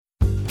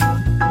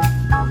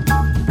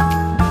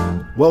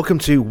Welcome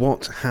to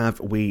What Have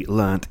We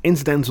Learnt?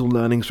 Incidental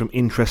learnings from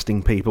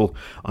interesting people.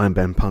 I'm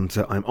Ben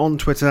Punter. I'm on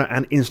Twitter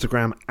and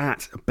Instagram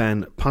at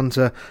Ben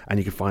Punter, and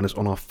you can find us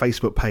on our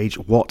Facebook page,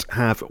 What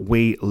Have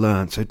We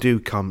Learnt? So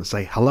do come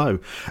say hello.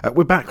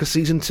 We're back for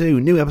Season 2,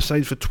 new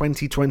episodes for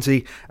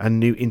 2020 and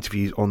new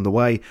interviews on the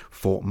way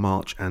for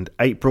March and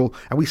April.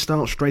 And we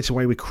start straight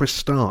away with Chris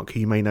Stark, who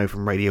you may know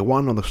from Radio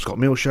 1 on the Scott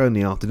Mill Show in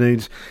the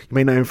afternoons. You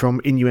may know him from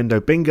Innuendo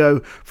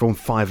Bingo, from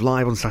 5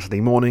 Live on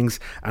Saturday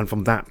mornings, and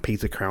from That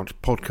Peter Crouch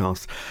podcast.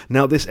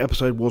 Now, this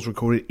episode was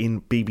recorded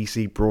in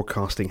BBC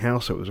Broadcasting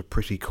House, so it was a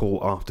pretty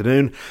cool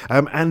afternoon.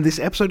 And this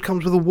episode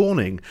comes with a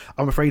warning.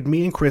 I'm afraid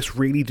me and Chris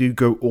really do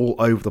go all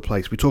over the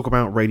place. We talk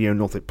about Radio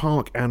Northwick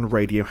Park and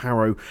Radio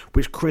Harrow,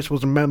 which Chris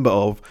was a member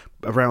of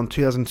around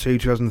 2002,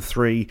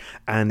 2003,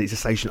 and it's a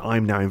station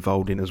I'm now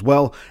involved in as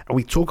well. And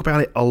we talk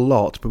about it a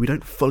lot, but we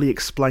don't fully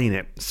explain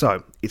it.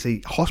 So, it's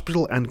a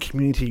hospital and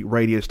community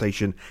radio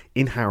station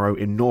in Harrow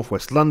in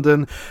northwest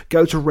London.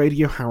 Go to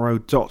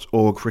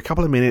radioharrow.org for a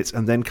couple of minutes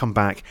and then come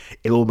back.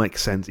 It'll all make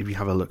sense if you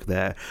have a look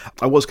there.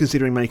 I was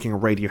considering making a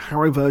Radio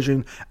Harrow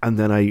version and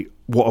then a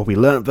What Have We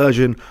Learnt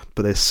version,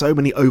 but there's so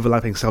many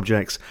overlapping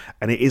subjects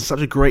and it is such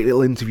a great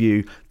little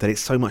interview that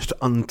it's so much to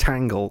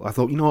untangle. I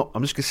thought, you know what,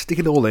 I'm just going to stick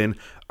it all in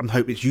and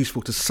hope it's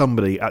useful to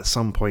somebody at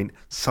some point,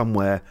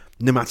 somewhere,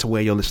 no matter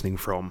where you're listening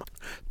from.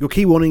 Your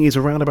key warning is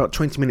around about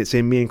 20 minutes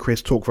in, me and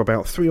Chris talk for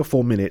about 3 or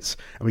 4 minutes,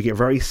 and we get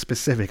very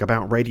specific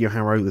about Radio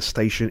Harrow, the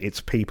station, its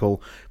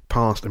people,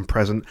 past and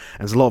present, and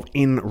there's a lot of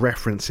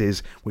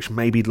in-references which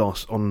may be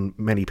lost on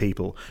many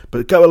people.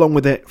 But go along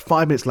with it.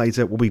 5 minutes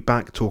later, we'll be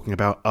back talking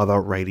about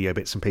other radio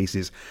bits and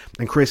pieces.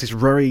 And Chris is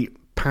very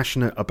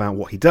passionate about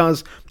what he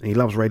does, and he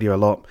loves radio a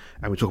lot,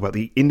 and we talk about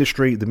the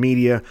industry, the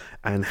media,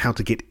 and how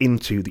to get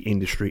into the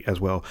industry as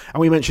well. And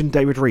we mentioned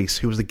David Rees,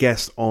 who was the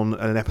guest on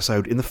an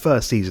episode in the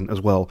first season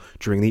as well,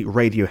 during the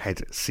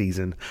Radiohead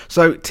season.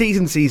 So, T's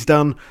and C's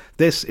done.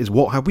 This is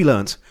What Have We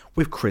Learnt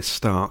with Chris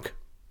Stark.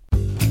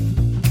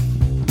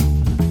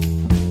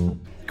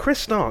 Chris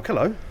Stark,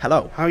 hello.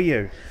 Hello. How are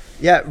you?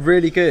 Yeah,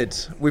 really good.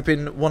 We've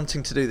been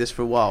wanting to do this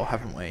for a while,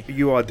 haven't we?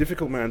 You are a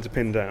difficult man to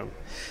pin down.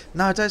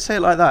 No, don't say it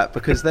like that,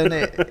 because then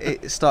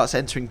it starts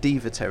entering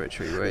diva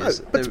territory.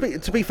 Whereas no,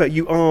 but to be fair,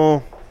 you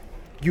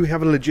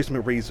have a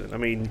legitimate reason. I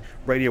mean,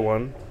 Radio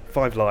 1,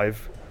 5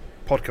 Live,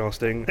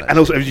 podcasting, and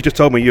also, as you just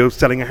told me, you're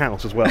selling a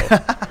house as well.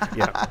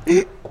 Yeah.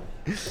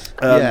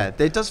 Yeah,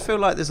 it does feel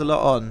like there's a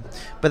lot on.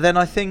 But then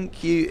I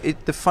think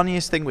the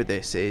funniest thing with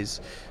this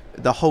is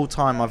the whole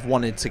time I've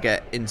wanted to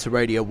get into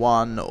Radio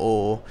 1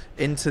 or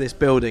into this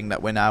building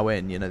that we're now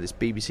in, this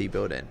BBC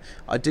building.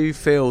 I do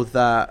feel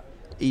that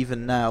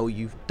even now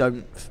you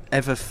don't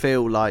ever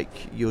feel like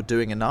you're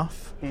doing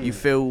enough. You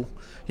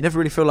never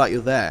really feel like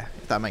you're there,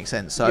 if that makes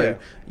sense. So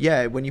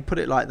yeah, when you put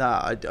it like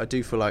that, I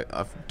do feel like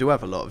I do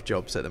have a lot of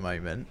jobs at the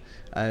moment,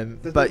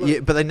 but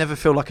they never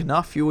feel like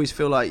enough. You always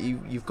feel like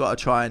you've got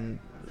to try and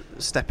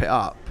step it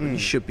up. You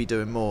should be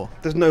doing more.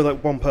 There's no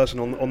one person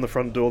on the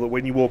front door that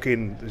when you walk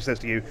in says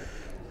to you,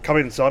 "Come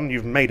in, son,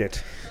 you've made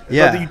it."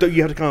 Yeah, like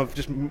you have to kind of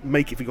just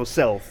make it for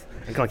yourself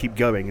and kind of keep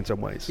going in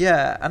some ways.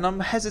 Yeah, and I'm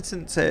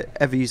hesitant to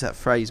ever use that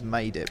phrase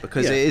 "made it"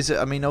 because it is.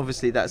 I mean,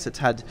 obviously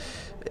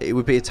it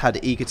would be a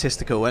tad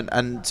egotistical,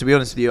 and to be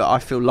honest with you, I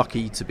feel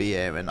lucky to be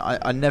here, and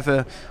I've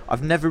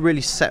never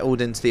really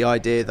settled into the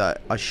idea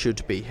that I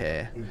should be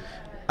here.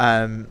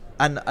 And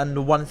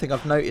the one thing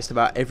I've noticed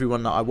about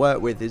everyone that I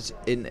work with is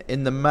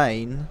in the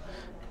main,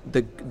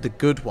 the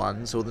good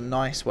ones or the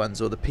nice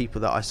ones or the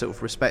people that I sort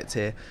of respect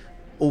here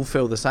all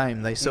feel the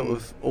same. They sort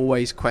of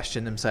always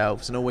question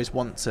themselves and always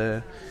want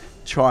to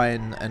try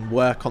and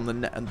work on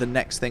the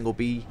next thing or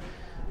be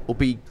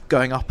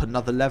going up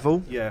another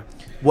level. Yeah,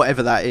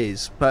 whatever that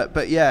is.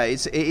 But yeah,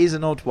 it is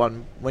an odd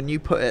one when you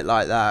put it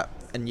like that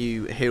and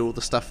you hear all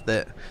the stuff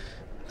that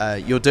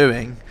you're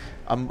doing.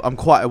 I'm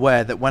quite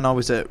aware that when I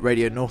was at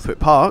Radio Northwick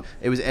Park,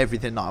 it was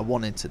everything that I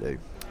wanted to do.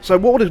 So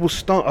we'll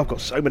start. I've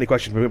got so many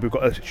questions, but we've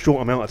got a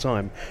short amount of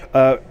time.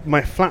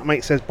 My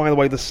flatmate says, by the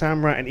way, the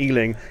Samrat in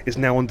Ealing is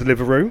now on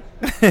Deliveroo.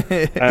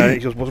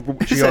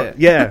 She says,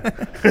 yeah.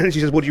 She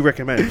says, what do you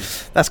recommend?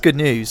 That's good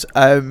news.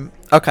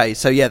 Okay,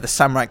 so yeah, the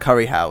Samrat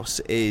Curry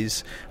House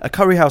is a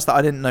curry house that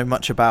I didn't know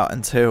much about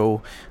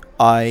until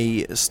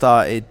I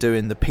started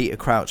doing the Peter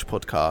Crouch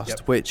podcast,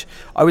 which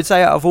I would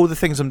say out of all the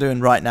things I'm doing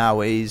right now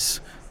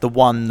is the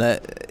one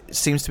that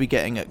seems to be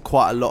getting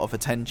quite a lot of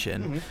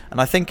attention, and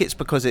I think it's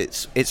because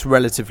it's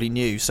relatively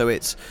new. So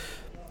it's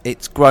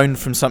grown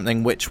from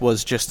something which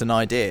was just an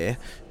idea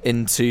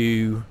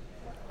into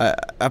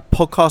a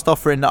podcast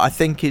offering that I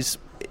think is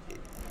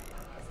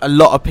a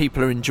lot of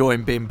people are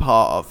enjoying being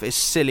part of. It's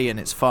silly and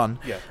it's fun.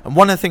 Yeah. And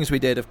one of the things we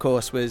did, of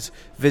course, was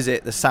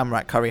visit the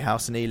Samrat Curry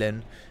House in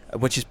Ealing,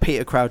 which is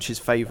Peter Crouch's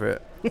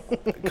favourite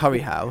curry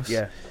house.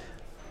 Yeah.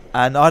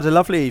 And I had a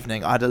lovely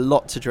evening. I had a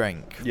lot to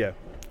drink. Yeah.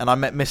 And I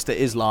met Mr.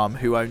 Islam,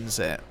 who owns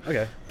it.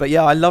 Okay. But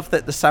yeah, I love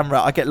that the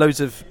Samrat, I get loads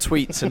of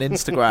tweets and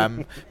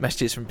Instagram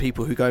messages from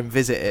people who go and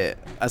visit it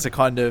as a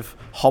kind of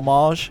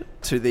homage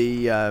to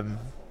the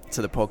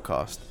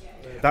podcast.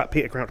 that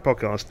Peter Crouch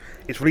podcast,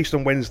 it's released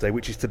on Wednesday,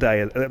 which is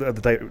today, at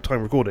the time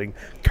of recording.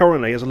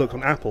 Currently, as I look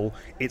on Apple,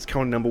 it's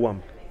currently number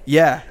 1.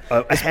 Yeah.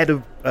 Ahead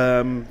of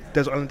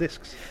Desert Island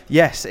Discs.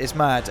 Yes, it's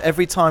mad.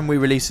 Every time we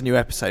release a new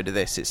episode of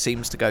this, it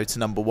seems to go to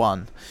number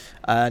 1.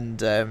 And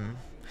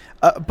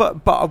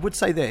but I would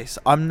say this: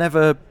 I'm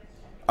never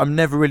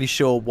really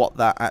sure what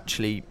that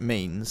actually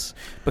means,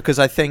 because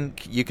I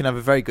think you can have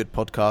a very good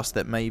podcast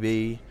that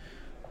maybe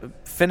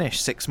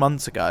finished 6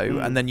 months ago,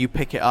 and then you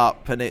pick it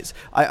up, and it's.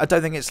 I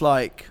don't think it's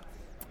like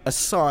a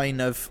sign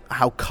of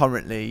how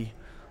currently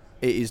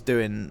it is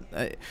doing.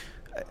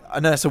 I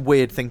know that's a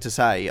weird thing to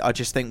say. I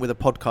just think with a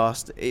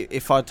podcast,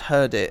 if I'd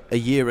heard it a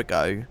year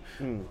ago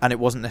and it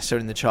wasn't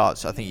necessarily in the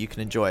charts, I think you can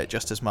enjoy it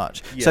just as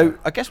much. Yeah. So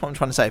I guess what I'm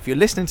trying to say, if you're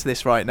listening to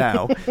this right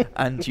now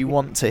and you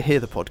want to hear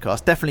the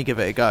podcast, definitely give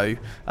it a go.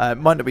 It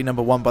might not be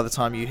number 1 by the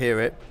time you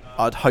hear it.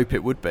 I'd hope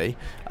it would be,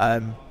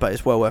 but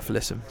it's well worth a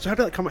listen. So how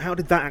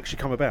did that actually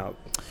come about?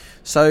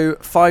 So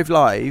 5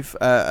 Live,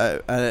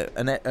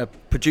 a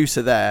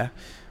producer there,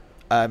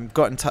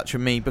 got in touch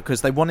with me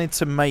because they wanted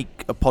to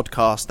make a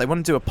podcast. They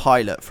wanted to do a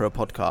pilot for a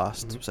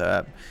podcast.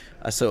 So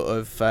a sort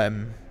of,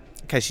 in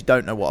case you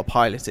don't know what a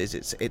pilot is,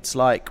 it's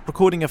like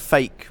recording a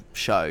fake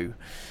show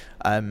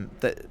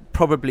that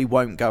probably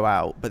won't go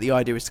out, but the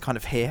idea is to kind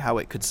of hear how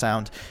it could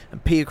sound.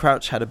 And Peter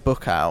Crouch had a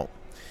book out,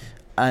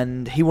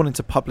 and he wanted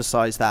to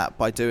publicise that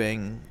by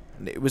doing...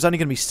 It was only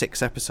going to be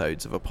 6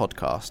 episodes of a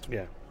podcast.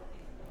 Yeah.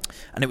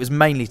 And it was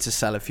mainly to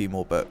sell a few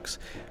more books.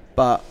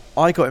 But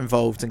I got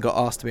involved and got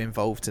asked to be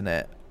involved in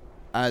it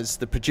as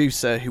the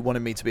producer who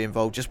wanted me to be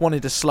involved. Just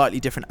wanted a slightly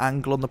different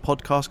angle on the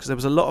podcast, because there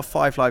was a lot of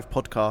 5 Live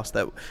podcasts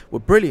that were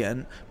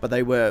brilliant, but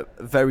they were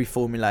very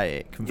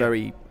formulaic and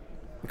very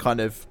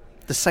kind of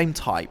the same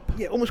type.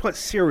 Yeah, almost quite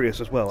serious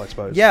as well, I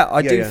suppose. Yeah,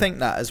 I do think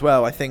that as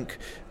well. I think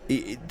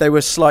they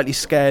were slightly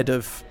scared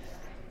of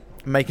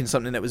making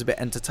something that was a bit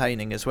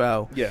entertaining as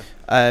well. Yeah.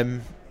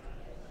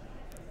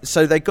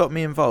 So they got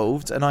me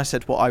involved, and I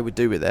said what I would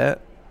do with it.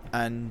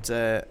 And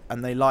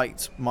they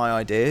liked my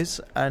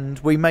ideas, and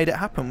we made it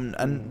happen.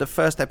 And the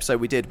first episode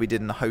we did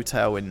in a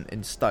hotel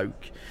in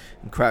Stoke,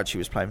 and Crouchy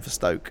was playing for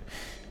Stoke,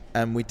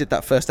 and we did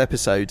that first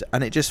episode,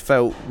 and it just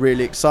felt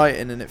really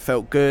exciting, and it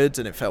felt good,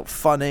 and it felt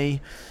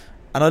funny.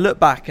 And I look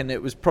back, and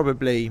it was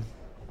probably,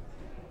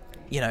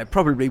 it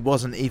probably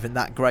wasn't even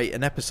that great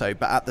an episode,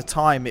 but at the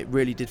time it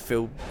really did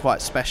feel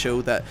quite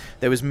special that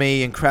there was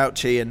me and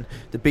Crouchy and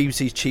the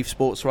BBC's chief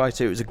sports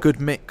writer. It was a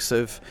good mix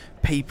of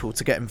people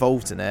to get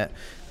involved in it.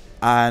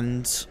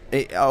 And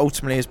it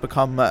ultimately has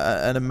become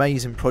an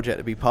amazing project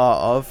to be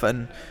part of,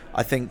 and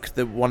I think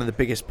one of the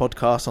biggest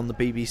podcasts on the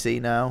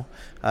BBC now,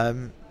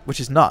 which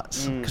is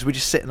nuts, because we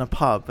just sit in a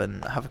pub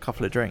and have a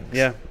couple of drinks.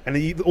 Yeah,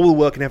 and all the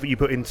work and effort you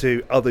put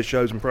into other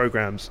shows and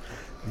programmes,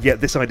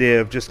 yet this idea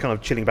of just kind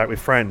of chilling back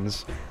with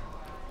friends,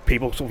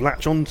 people sort of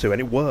latch onto,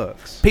 and it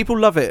works. People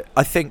love it,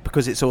 I think,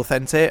 because it's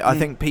authentic. I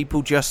think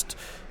people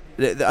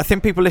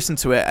listen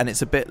to it, and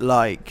it's a bit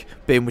like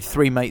being with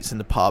 3 mates in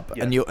the pub,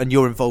 and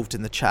you're involved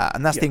in the chat,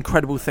 and that's the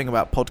incredible thing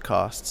about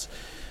podcasts.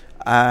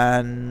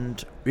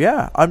 And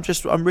yeah,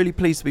 I'm really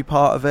pleased to be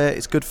part of it.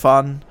 It's good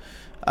fun.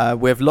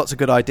 We have lots of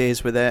good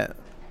ideas with it.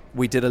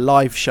 We did a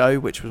live show,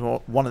 which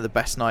was one of the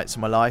best nights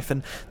of my life.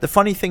 And the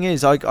funny thing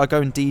is, I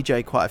go and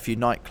DJ quite a few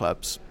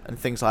nightclubs and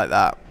things like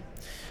that.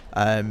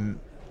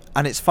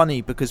 And it's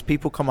funny because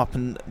people come up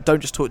and don't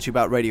just talk to you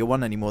about Radio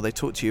 1 anymore. They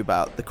talk to you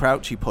about the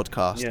Crouchy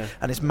podcast. Yeah.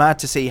 And it's mad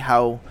to see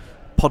how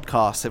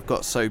podcasts have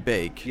got so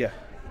big. Yeah.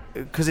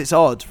 Because it's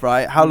odd,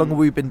 right? How long have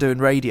we been doing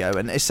radio?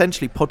 And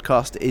essentially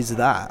podcast is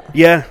that.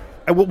 Yeah.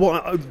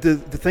 The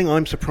thing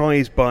I'm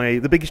surprised by,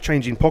 the biggest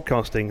change in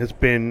podcasting has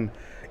been,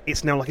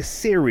 it's now like a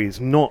series,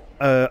 not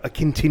a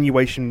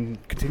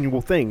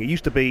continual thing. It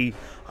used to be,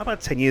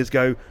 about 10 years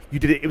ago, you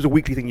did it was a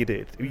weekly thing you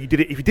did. You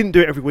did it, if you didn't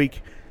do it every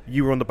week,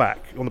 you were on the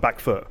back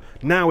foot.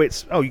 Now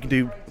it's, you can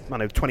do,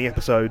 20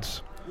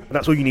 episodes, and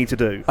that's all you need to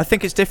do. I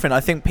think it's different.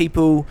 I think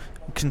people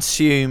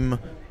consume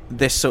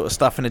this sort of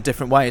stuff in a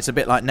different way. It's a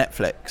bit like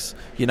Netflix.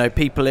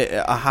 People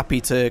are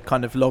happy to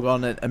kind of log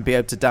on and be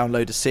able to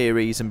download a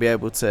series and be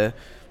able to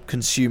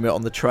consume it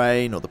on the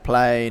train or the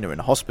plane or in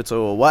a hospital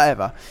or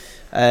whatever.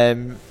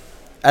 And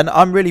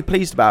I'm really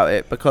pleased about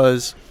it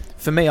because,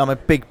 for me, I'm a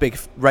big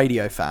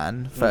radio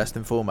fan, first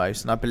and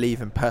foremost, and I believe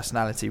in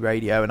personality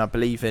radio, and I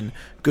believe in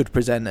good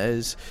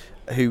presenters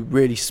who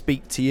really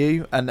speak to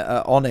you and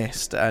are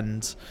honest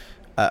and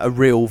a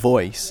real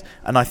voice.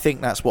 And I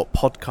think that's what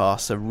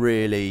podcasts are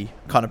really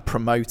kind of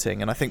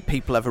promoting, and I think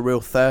people have a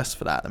real thirst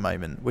for that at the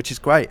moment, which is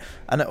great,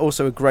 and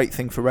also a great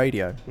thing for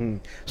radio.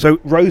 So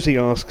Rosie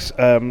asks,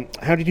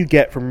 how did you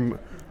get from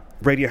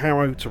Radio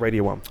Harrow to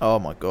Radio 1? Oh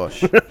my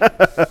gosh.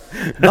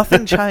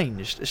 Nothing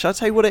changed. Shall I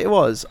tell you what it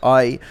was?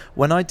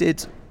 When I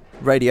did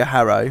Radio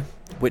Harrow,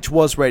 which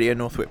was Radio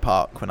Northwick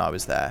Park when I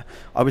was there,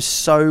 I was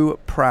so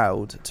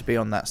proud to be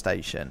on that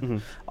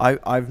station.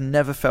 I've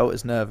never felt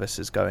as nervous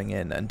as going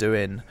in and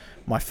doing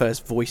my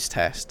first voice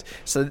test.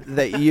 So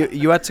that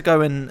you had to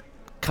go and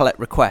collect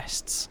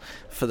requests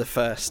for the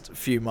first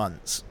few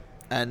months.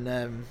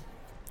 And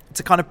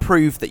to kind of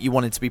prove that you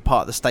wanted to be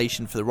part of the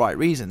station for the right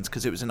reasons,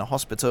 because it was in a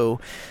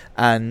hospital,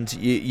 and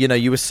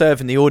you were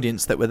serving the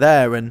audience that were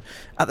there. And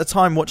at the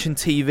time, watching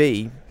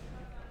TV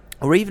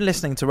or even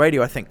listening to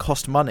radio, I think,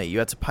 cost money. You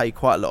had to pay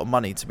quite a lot of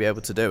money to be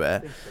able to do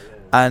it.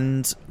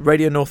 And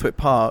Radio Northwick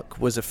Park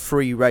was a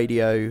free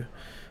radio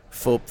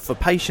for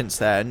patients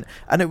there,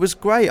 and it was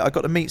great. I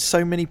got to meet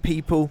so many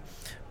people.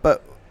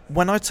 But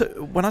when I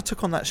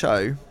took on that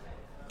show,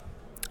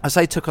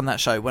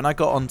 when I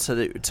got on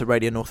to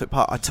Radio Northwick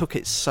Park, I took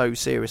it so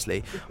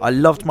seriously. I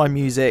loved my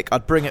music.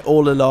 I'd bring it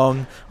all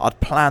along. I'd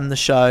plan the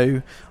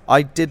show.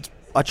 I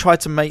tried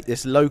to make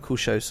this local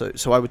show,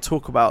 so I would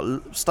talk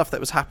about stuff that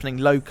was happening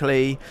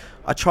locally.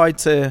 I tried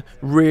to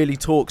really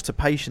talk to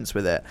patients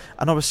with it,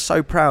 and I was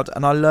so proud,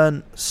 and I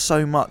learned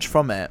so much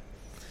from it.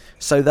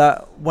 So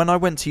that when I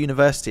went to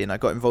university and I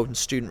got involved in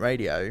student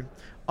radio,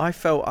 I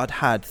felt I'd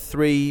had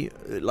 3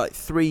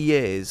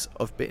 years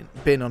of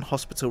being on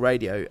hospital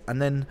radio, and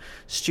then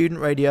student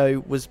radio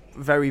was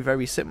very,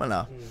 very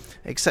similar.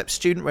 Except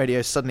student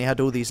radio suddenly had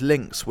all these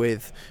links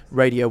with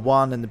Radio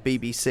 1 and the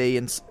BBC,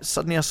 and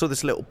suddenly I saw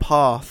this little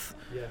path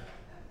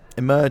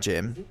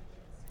emerging.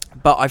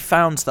 But I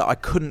found that I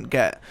couldn't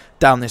get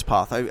down this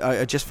path.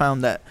 I just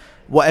found that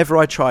whatever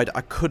I tried,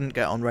 I couldn't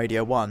get on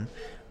Radio 1.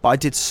 But I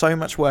did so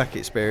much work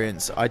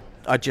experience. I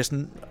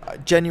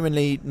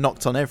genuinely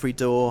knocked on every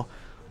door.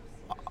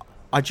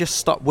 I just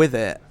stuck with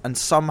it, and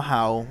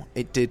somehow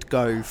it did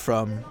go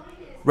from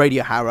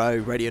Radio Harrow,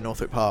 Radio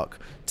Northwick Park,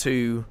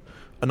 to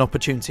an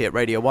opportunity at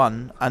Radio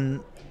 1.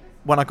 And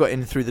when I got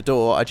in through the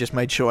door, I just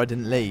made sure I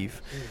didn't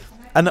leave.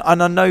 And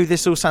I know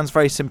this all sounds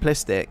very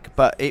simplistic,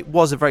 but it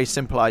was a very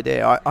simple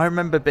idea. I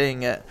remember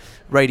being at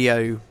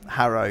Radio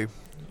Harrow,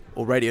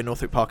 or Radio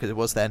Northwick Park as it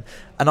was then,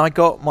 and I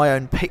got my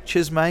own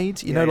pictures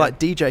made, like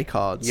DJ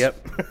cards.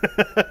 Yep.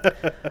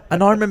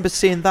 And I remember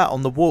seeing that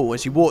on the wall.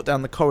 As you walk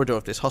down the corridor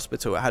of this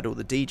hospital, it had all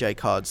the DJ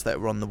cards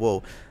that were on the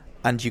wall,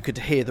 and you could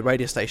hear the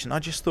radio station. I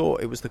just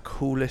thought it was the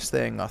coolest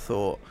thing. I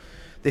thought,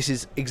 this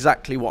is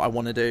exactly what I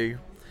want to do.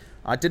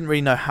 I didn't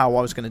really know how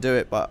I was going to do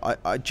it, but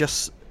I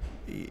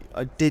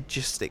did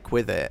just stick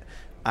with it.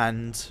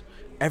 And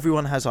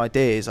everyone has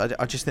ideas.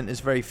 I just think there's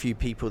very few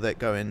people that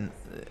go and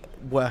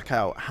work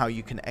out how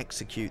you can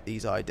execute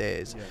these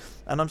ideas. Yes.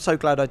 And I'm so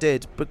glad I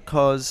did,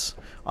 because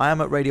I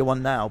am at Radio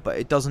 1 now, but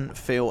it doesn't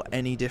feel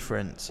any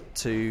different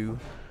to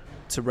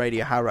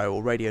Radio Harrow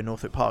or Radio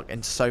Northwick Park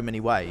in so many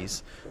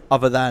ways,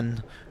 other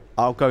than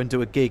I'll go and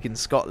do a gig in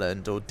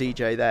Scotland or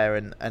DJ there,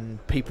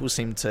 and people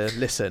seem to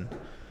listen,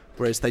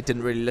 whereas they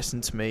didn't really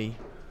listen to me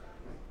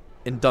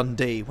in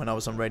Dundee when I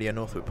was on Radio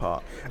Northwick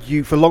Park.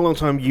 For a long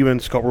time, you and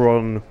Scott were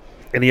on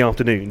in the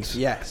afternoons.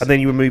 Yes. And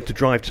then you were moved to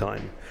drive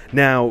time.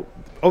 Now,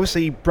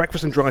 obviously,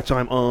 breakfast and drive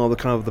time are the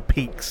kind of the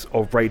peaks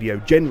of radio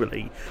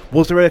generally.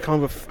 Was there a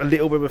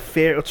little bit of a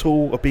fear at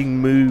all of being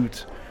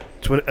moved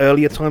to an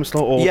earlier time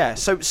slot? Or? Yeah,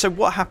 so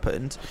what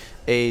happened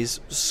is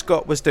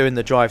Scott was doing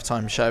the drive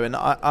time show, and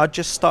I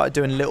just started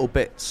doing little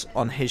bits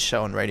on his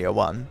show on Radio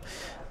 1.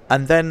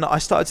 And then I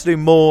started to do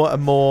more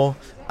and more,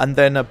 and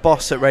then a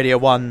boss at Radio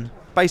 1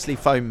 basically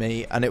phoned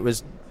me, and it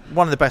was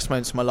one of the best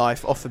moments of my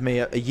life, offered me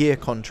a year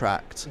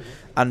contract. Mm-hmm.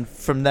 And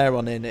from there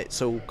on in, it's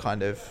all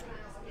kind of,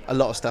 a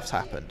lot of stuff's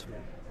happened.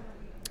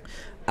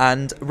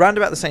 And around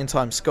about the same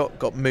time, Scott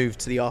got moved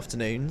to the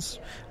afternoons,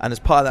 and as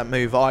part of that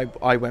move,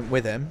 I went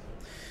with him.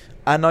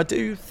 And I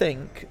do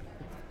think,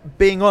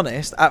 being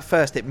honest, at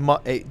first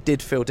it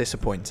did feel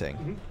disappointing.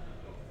 Mm-hmm.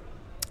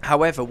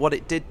 However, what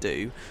it did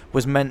do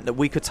was meant that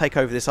we could take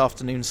over this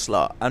afternoon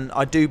slot, and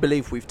I do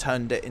believe we've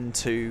turned it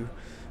into...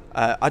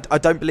 I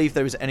don't believe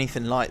there is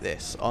anything like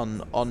this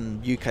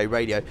on UK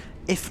radio,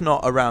 if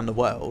not around the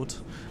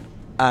world.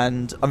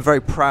 And I'm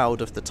very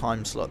proud of the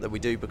time slot that we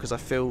do, because I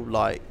feel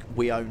like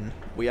we own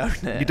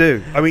it. You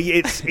do. I mean,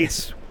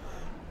 it's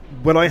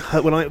when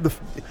the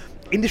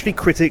industry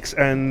critics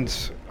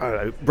and I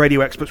don't know,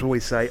 radio experts will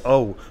always say,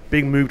 "Oh,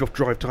 being moved off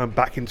drive time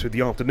back into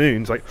the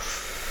afternoons," like.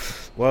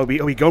 Well, are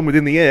we gone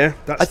within the year?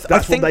 That's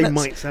what they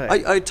might say.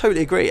 I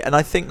totally agree, and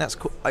I think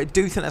I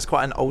do think that's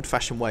quite an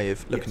old-fashioned way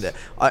of looking at it.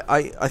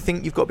 I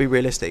think you've got to be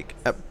realistic.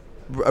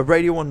 A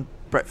Radio 1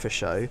 breakfast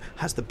show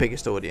has the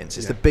biggest audience.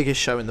 It's the biggest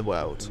show in the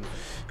world,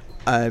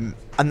 and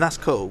that's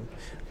cool.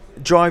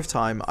 Drive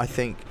time, I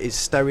think, is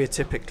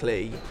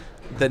stereotypically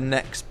the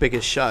next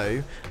biggest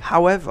show.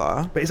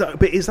 However, but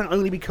is that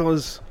only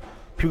because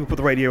people put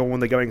the radio on when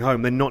they're going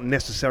home? They're not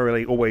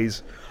necessarily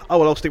always. Oh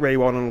well, I'll stick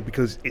Radio 1 on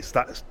because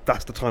that's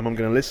the time I'm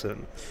going to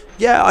listen.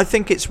 Yeah, I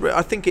think it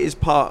is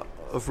part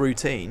of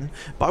routine.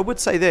 But I would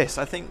say this: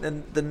 I think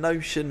the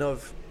notion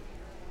of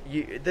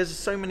there's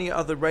so many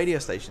other radio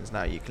stations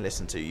now you can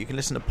listen to. You can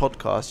listen to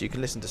podcasts, you can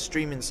listen to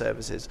streaming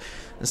services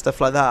and stuff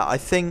like that. I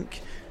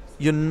think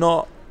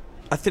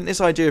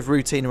this idea of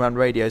routine around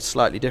radio is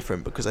slightly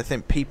different, because I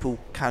think people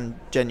can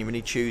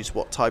genuinely choose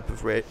what type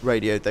of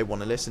radio they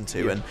want to listen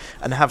to,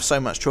 and have so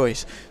much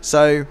choice.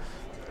 So.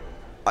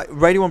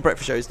 Radio 1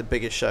 Breakfast Show is the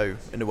biggest show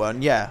in the world.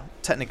 And yeah,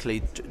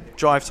 technically,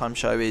 Drive Time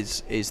Show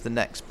is the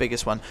next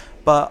biggest one.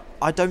 But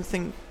I don't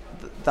think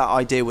that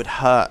idea would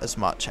hurt as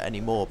much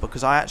anymore,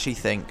 because I actually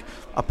think,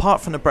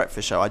 apart from the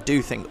breakfast show, I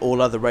do think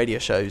all other radio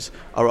shows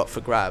are up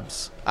for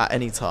grabs at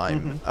any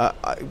time.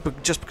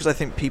 Just because I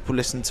think people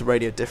listen to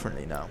radio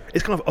differently now.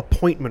 It's kind of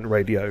appointment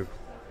radio.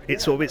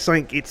 It's sort of, it's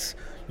something, it's,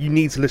 you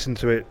need to listen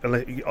to it,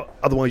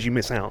 otherwise you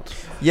miss out.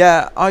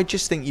 Yeah, I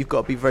just think you've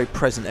got to be very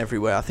present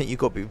everywhere. I think you've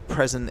got to be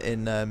present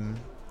in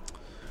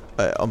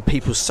on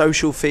people's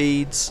social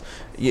feeds.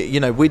 You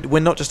know, we're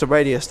not just a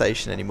radio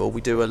station anymore. We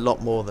do a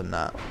lot more than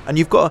that. And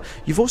you've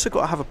also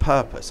got to have a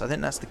purpose. I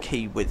think that's the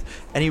key with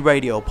any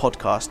radio or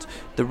podcast.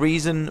 The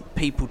reason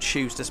people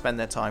choose to spend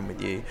their time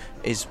with you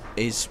is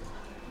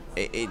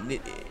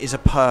a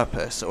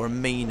purpose or a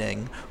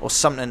meaning or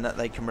something that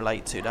they can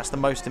relate to. That's the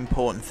most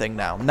important thing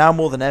now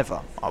more than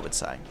ever, I would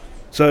say.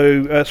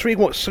 So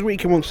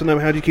Sarika wants to know,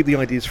 how do you keep the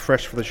ideas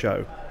fresh for the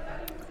show?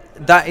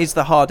 That is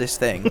the hardest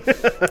thing.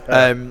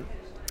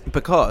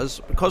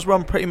 Because we're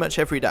on pretty much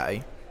every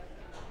day,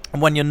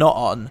 and when you're not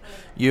on,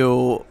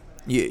 you're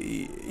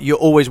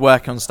always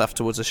working on stuff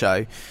towards the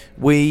show.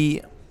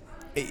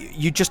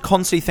 You just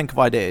constantly think of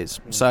ideas.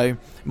 So it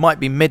might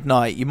be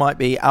midnight, you might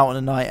be out on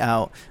a night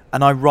out,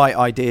 and I write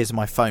ideas in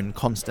my phone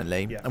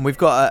constantly. Yeah. And we've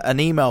got an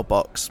email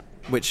box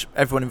which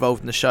everyone involved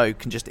in the show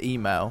can just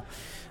email,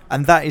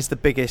 and that is the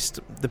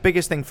biggest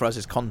thing for us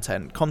is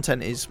content.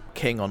 Content is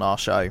king on our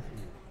show,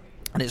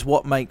 and it's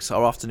what makes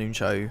our afternoon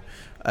show.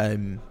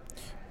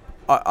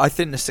 I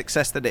think the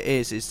success that it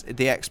is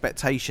the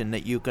expectation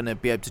that you're going to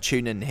be able to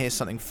tune in and hear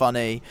something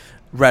funny,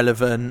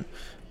 relevant.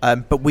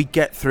 But we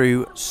get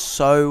through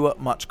so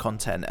much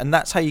content, and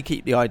that's how you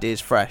keep the ideas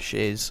fresh.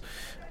 Is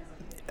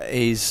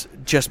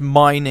just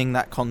mining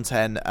that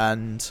content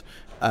and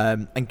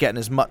getting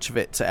as much of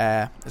it to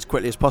air as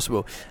quickly as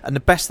possible. And the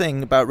best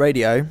thing about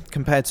radio,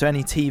 compared to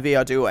any TV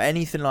I do or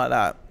anything like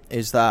that,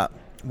 is that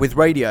with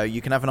radio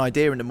you can have an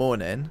idea in the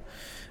morning.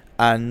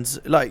 And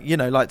like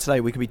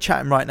today, we could be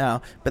chatting right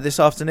now, but this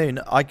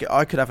afternoon I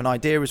could have an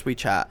idea as we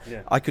chat.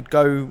 Yeah. I could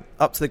go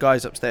up to the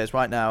guys upstairs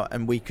right now,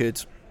 and we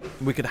could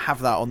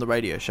have that on the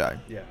radio show.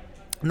 Yeah.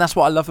 And that's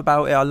what I love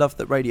about it. I love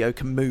that radio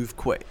can move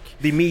quick.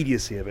 The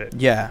immediacy of it.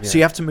 Yeah. So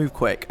you have to move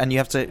quick, and you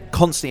have to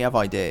constantly have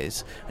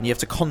ideas, and you have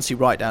to constantly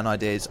write down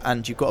ideas,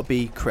 and you've got to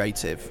be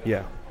creative.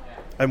 Yeah.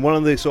 And one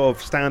of the sort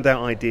of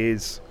standout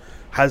ideas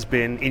has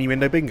been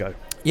Innuendo Bingo.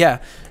 Yeah,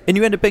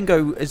 Innuendo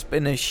Bingo has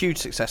been a huge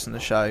success on the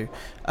show.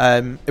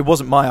 It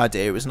wasn't my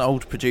idea. It was an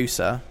old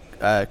producer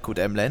called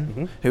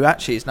Emlyn, who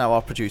actually is now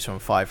our producer on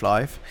 5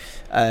 Live.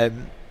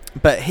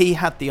 But he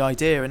had the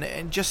idea, and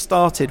it just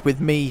started with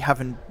me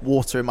having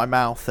water in my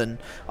mouth, and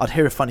I'd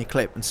hear a funny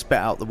clip and spit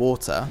out the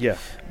water. Yeah.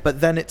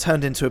 But then it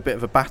turned into a bit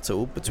of a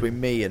battle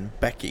between me and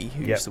Becky,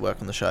 who used to work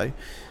on the show.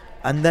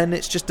 And then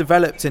it's just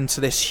developed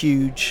into this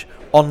huge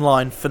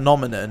online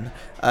phenomenon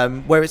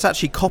where it's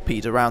actually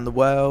copied around the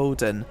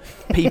world, and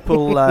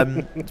people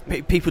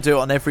people do it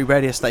on every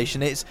radio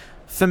station.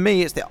 For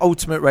me, it's the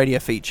ultimate radio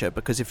feature,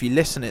 because if you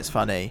listen, it's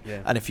funny,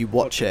 and if you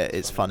watch it,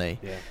 it's funny.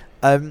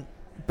 Yeah.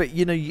 But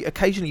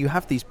occasionally you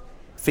have these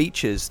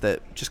features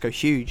that just go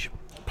huge.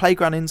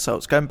 Playground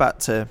insults. Going back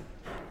to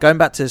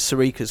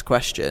Sarika's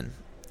question,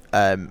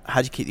 how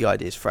do you keep the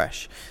ideas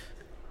fresh?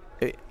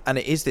 And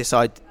it is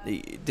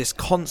this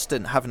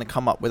constant having to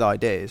come up with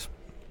ideas.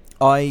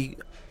 I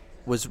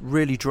was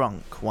really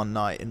drunk one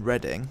night in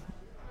Reading,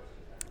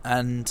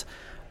 and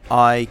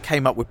I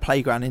came up with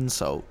playground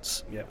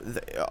insults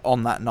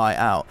on that night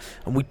out,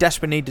 and we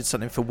desperately needed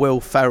something for Will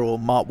Ferrell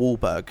and Mark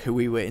Wahlberg, who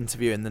we were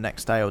interviewing the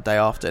next day or day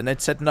after, and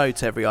they'd said no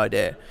to every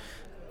idea.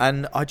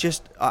 And I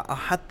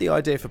had the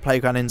idea for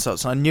playground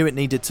insults, and I knew it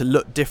needed to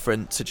look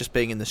different to just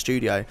being in the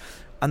studio.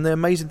 And the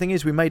amazing thing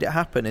is, we made it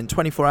happen. In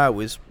 24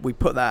 hours, we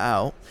put that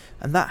out,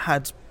 and that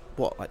had,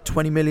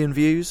 20 million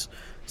views?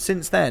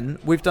 Since then,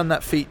 we've done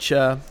that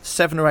feature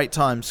 7 or 8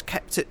 times,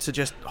 kept it to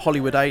just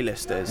Hollywood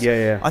A-listers.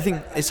 Yeah. I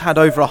think it's had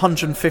over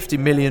 150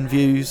 million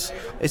views.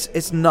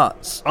 It's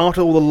nuts.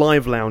 After all the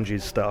Live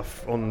Lounges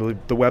stuff on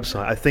the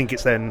website, I think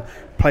it's then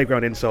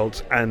Playground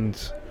Insults and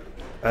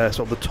sort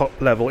of the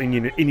top level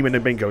Innuendo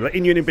Bingo. Like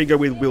Innuendo Bingo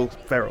with Will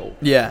Ferrell.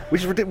 Yeah.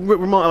 Which is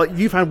remarkable. Like,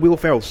 you've had Will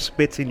Ferrell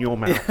spit in your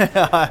mouth.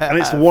 And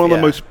it's one of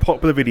the most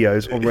popular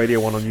videos on Radio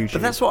 1 on YouTube.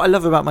 But that's what I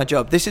love about my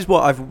job. This is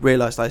what I've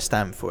realised I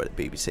stand for at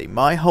the BBC.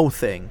 My whole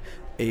thing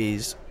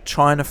is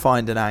trying to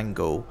find an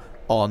angle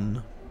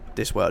on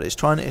this world. It's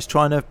trying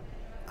to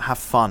have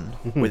fun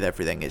with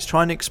everything. It's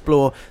trying to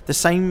explore the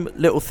same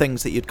little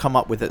things that you'd come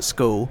up with at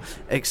school,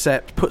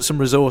 except put some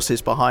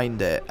resources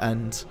behind it.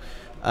 And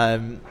I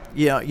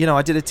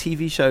did a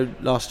TV show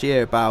last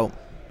year about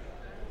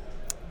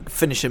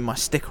finishing my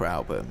sticker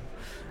album,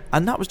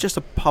 and that was just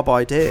a pub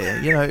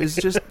idea. It's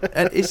just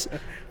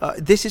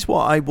this is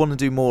what I want to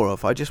do more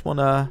of. I just want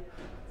to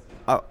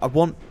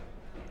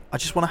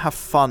have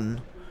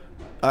fun.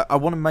 I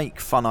want to make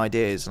fun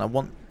ideas, and I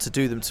want to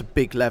do them to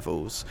big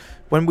levels.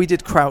 When we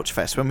did Crouch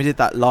Fest, when we did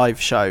that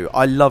live show,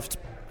 I loved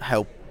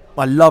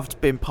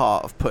being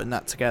part of putting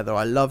that together.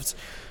 I loved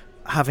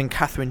having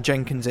Catherine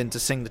Jenkins in to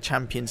sing the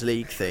Champions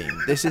League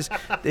theme. This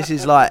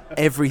is like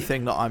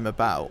everything that I'm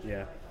about.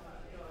 Yeah.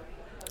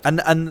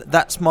 And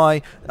that's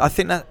I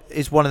think that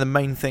is one of the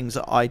main things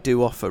that I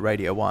do offer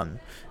Radio 1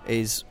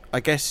 is, I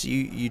guess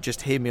you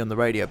just hear me on the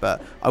radio,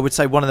 but I would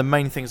say one of the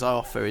main things I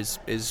offer is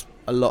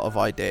a lot of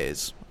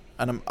ideas,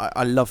 and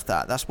I love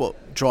that. That's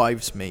what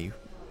drives me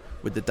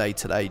with the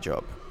day-to-day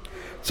job.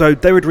 So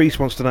David Reese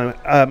wants to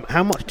know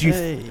how much do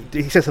you...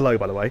 he says hello,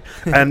 by the way,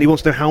 and he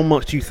wants to know how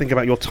much do you think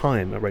about your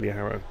time at Radio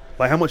Harrow?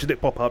 Like, how much did it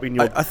pop up in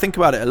your... I think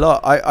about it a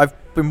lot. I've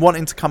been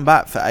wanting to come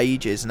back for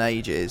ages and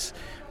ages.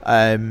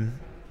 And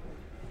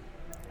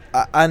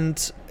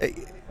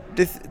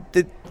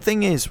the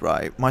thing is,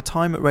 right, my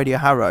time at Radio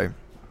Harrow,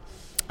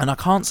 and I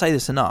can't say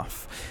this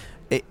enough,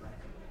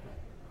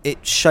 it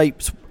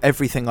shaped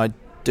everything I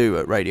do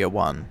at Radio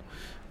 1,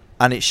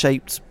 and it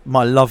shaped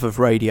my love of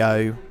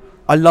radio.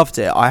 I loved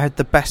it. I had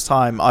the best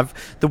time.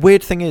 The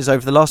weird thing is,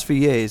 over the last few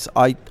years,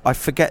 I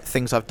forget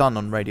things I've done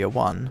on Radio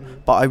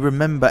 1, but I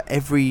remember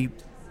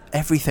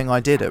everything I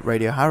did at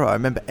Radio Harrow. I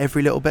remember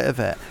every little bit of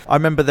it. I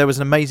remember there was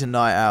an amazing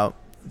night out.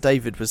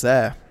 David was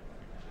there,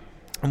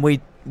 and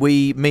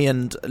me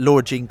and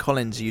Laura Jean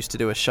Collins used to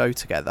do a show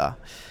together,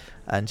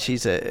 and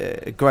she's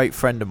a great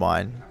friend of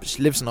mine.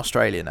 She lives in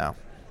Australia now.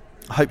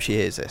 I hope she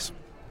hears this.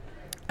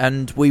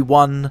 And we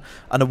won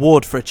an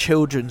award for a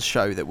children's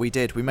show that we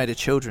did. We made a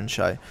children's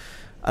show,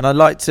 and I'd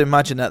like to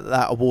imagine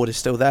that award is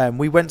still there. And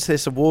we went to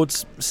this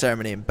awards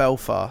ceremony in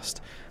Belfast.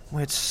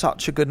 We had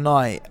such a good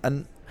night,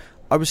 and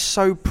I was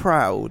so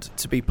proud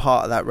to be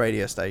part of that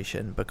radio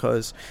station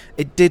because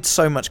it did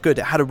so much good.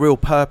 It had a real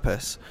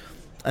purpose.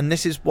 And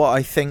this is what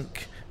I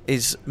think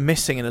is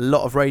missing in a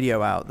lot of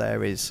radio out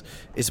there is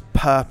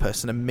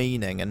purpose and a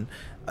meaning. And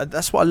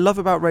that's what I love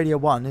about Radio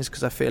 1, is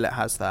because I feel it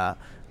has that.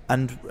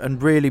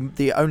 And really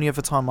the only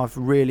other time I've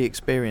really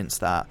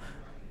experienced that,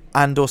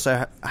 and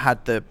also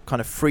had the kind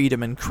of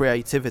freedom and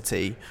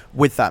creativity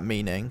with that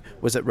meaning,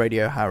 was at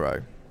Radio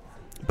Harrow.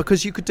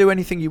 Because you could do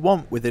anything you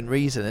want within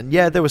reason. And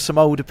yeah, there were some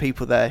older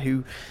people there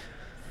who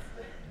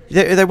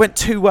they went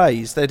two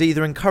ways. They'd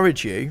either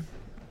encourage you,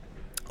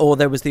 or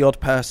there was the odd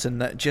person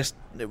that just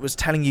was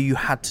telling you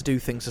had to do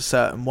things a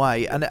certain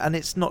way, and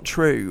it's not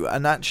true.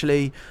 And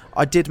actually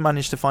I did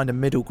manage to find a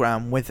middle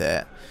ground with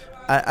it,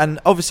 and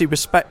obviously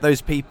respect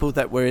those people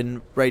that were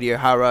in Radio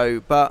Harrow.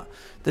 But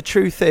the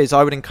truth is,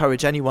 I would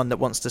encourage anyone that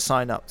wants to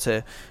sign up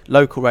to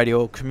local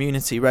radio or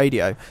community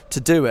radio to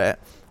do it,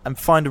 and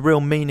find a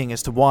real meaning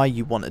as to why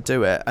you want to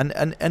do it.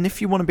 And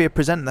if you want to be a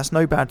presenter, that's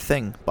no bad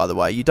thing, by the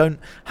way. You don't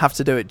have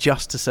to do it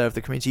just to serve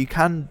the community. You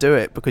can do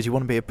it because you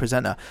want to be a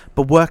presenter,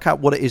 but work out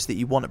what it is that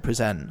you want to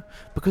present.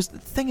 Because the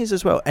thing is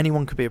as well,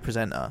 anyone could be a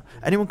presenter.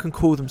 Anyone can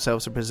call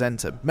themselves a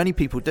presenter. Many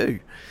people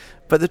do.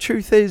 But the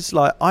truth is,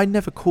 like, I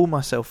never call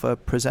myself a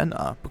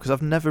presenter because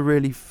I've never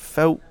really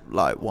felt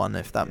like one,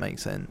 if that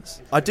makes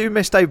sense. I do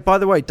miss David. By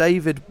the way,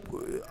 David,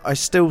 I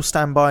still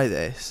stand by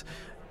this,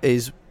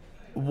 is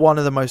one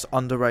of the most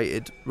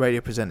underrated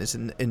radio presenters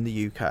in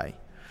the UK.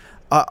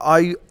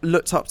 I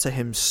looked up to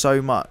him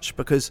so much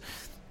because,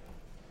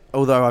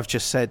 although I've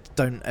just said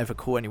don't ever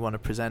call anyone a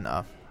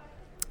presenter,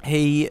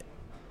 he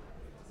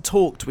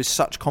talked with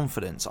such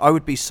confidence. I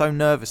would be so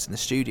nervous in the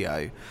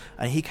studio,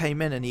 and he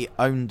came in and he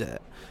owned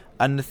it.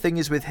 And the thing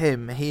is with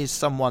him, he is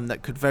someone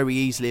that could very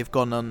easily have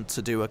gone on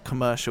to do a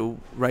commercial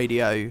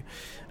radio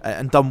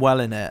and done well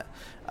in it.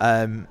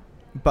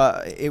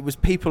 But it was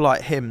people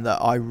like him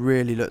that I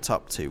really looked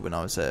up to when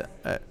I was at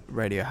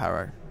Radio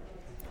Harrow.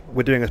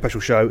 We're doing a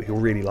special show. He'll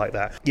really like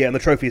that. Yeah, and the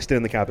trophy is still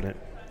in the cabinet.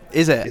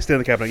 Is it? It's still in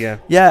the cabinet, yeah.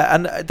 Yeah,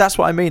 and that's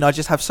what I mean. I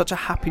just have such a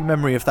happy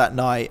memory of that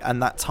night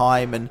and that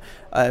time. And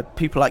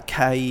people like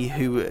Kay,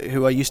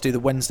 who I used to do the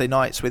Wednesday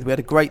nights with. We had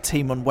a great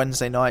team on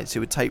Wednesday nights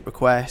who would take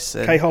requests.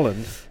 Kay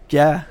Holland?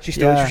 Yeah.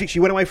 She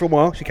went away for a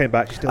while. She came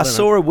back. She's still I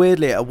saw her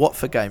weirdly at a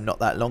Watford game not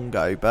that long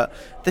ago. But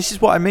this is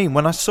what I mean.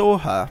 When I saw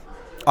her,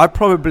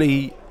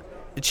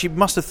 she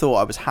must have thought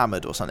I was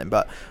hammered or something,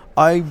 but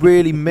I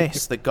really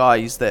miss the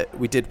guys that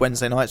we did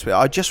Wednesday nights with.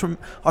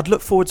 I'd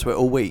look forward to it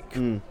all week.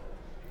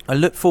 I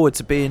look forward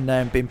to being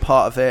there and being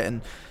part of it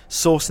and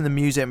sourcing the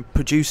music and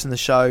producing the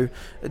show.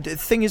 The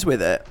thing is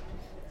with it,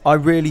 I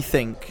really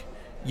think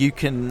you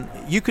can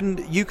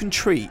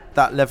treat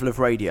that level of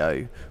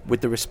radio with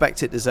the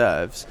respect it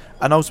deserves,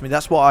 and ultimately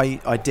that's what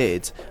I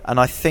did. And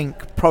I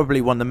think probably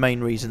one of the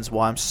main reasons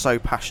why I'm so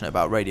passionate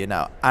about radio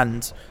now,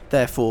 and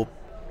therefore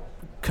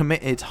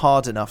committed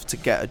hard enough to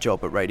get a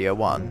job at Radio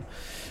 1.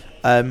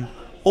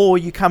 Or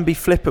you can be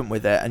flippant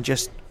with it and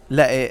just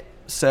let it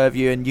serve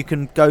you, and you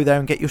can go there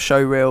and get your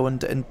show reel and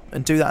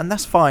do that, and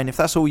that's fine if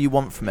that's all you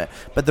want from it.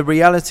 But the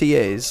reality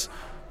is,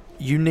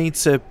 you need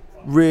to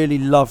really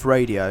love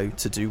radio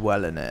to do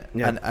well in it,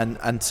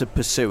 and to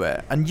pursue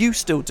it. And you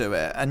still do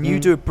it, and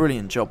you do a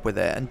brilliant job with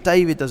it, and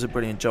David does a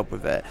brilliant job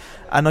with it.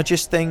 And I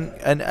just think,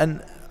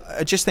 and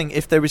I just think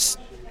if there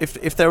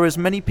were as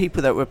many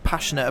people that were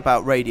passionate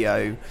about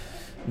radio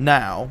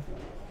now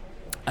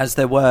as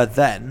there were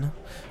then,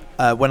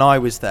 when I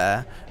was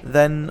there,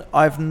 then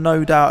I've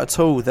no doubt at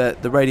all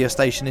that the radio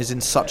station is in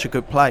such a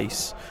good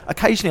place.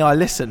 Occasionally I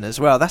listen as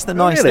well. That's the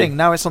nice thing.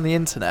 Now it's on the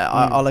internet.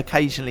 I'll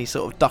occasionally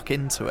sort of duck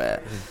into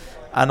it.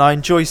 And I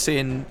enjoy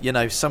seeing,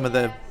 some of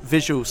the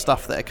visual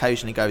stuff that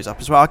occasionally goes up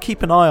as well. I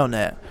keep an eye on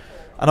it,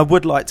 and I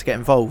would like to get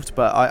involved,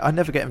 but I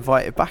never get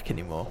invited back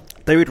anymore.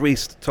 David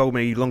Rees told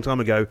me a long time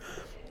ago,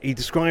 he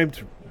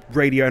described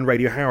radio and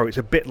Radio Harrow. It's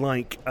a bit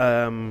like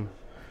getting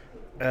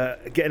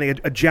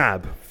a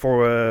jab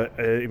for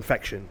an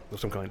infection of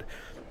some kind.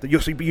 That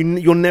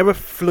you're never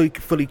fully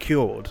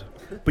cured,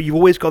 but you've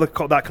always got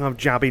that kind of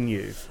jab in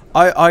you.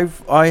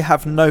 I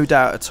have no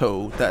doubt at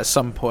all that at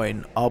some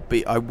point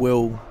I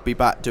will be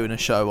back doing a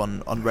show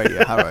on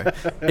Radio Harrow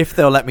if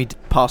they'll let me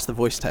pass the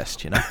voice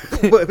test.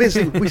 Well,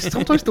 we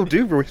sometimes still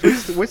do voice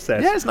tests.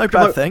 Yeah, it's no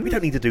bad thing. We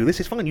don't need to do this.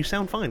 It's fine. You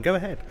sound fine. Go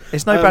ahead.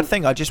 It's no bad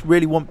thing. I just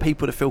really want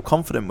people to feel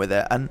confident with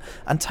it and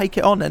take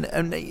it on.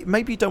 And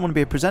maybe you don't want to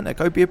be a presenter.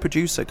 Go be a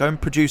producer. Go and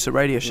produce a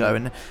radio show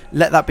and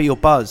let that be your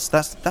buzz.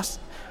 That's.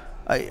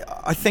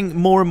 I think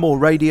more and more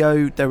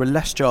radio, there are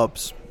less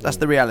jobs. That's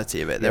the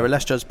reality of it. There are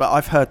less jobs, but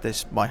I've heard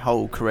this my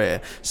whole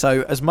career.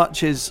 So as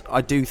much as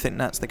I do think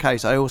that's the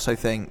case, I also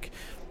think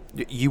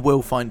you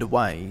will find a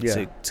way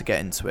to get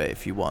into it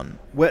if you want.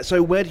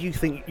 So where do you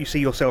think you see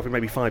yourself in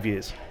maybe 5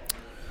 years?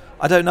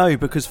 I don't know,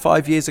 because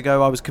 5 years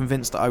ago I was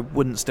convinced that I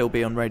wouldn't still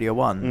be on Radio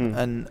 1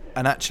 and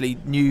actually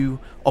new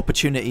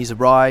opportunities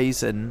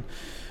arise and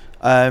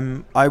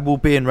I will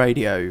be in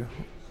radio,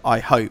 I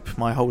hope,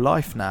 my whole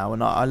life now,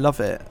 and I love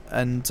it.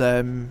 And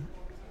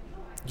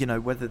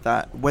whether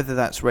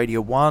that's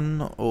Radio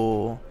 1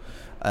 or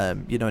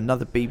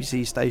another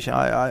BBC station,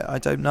 I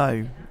don't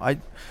know.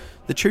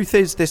 The truth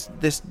is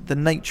the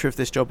nature of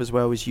this job as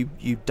well is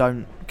you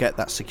don't get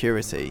that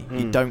security.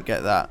 You don't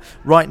get that.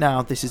 Right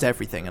now this is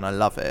everything and I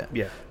love it.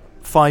 Yeah.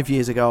 5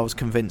 years ago I was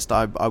convinced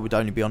I would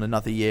only be on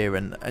another year,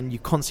 and you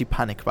constantly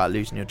panic about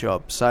losing your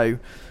job. So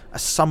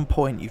at some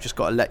point you've just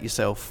got to let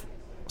yourself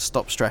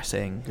stop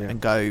stressing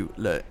and go,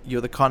 look,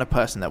 you're the kind of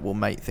person that will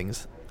make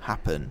things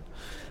happen,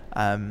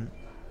 and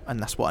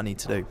that's what I need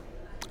to do.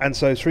 And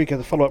so, Srika,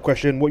 the follow-up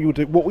question: What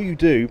will you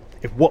do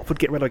if Watford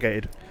get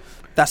relegated?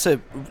 That's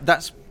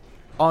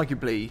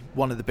arguably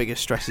one of the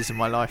biggest stresses in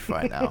my life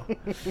right now.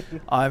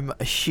 I'm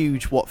a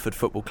huge Watford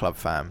Football Club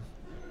fan.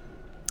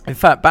 In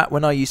fact, back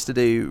when I used to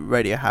do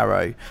Radio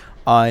Harrow,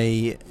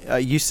 I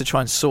used to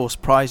try and source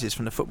prizes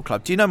from the football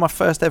club. Do you know my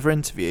first ever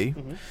interview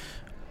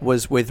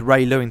was with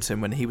Ray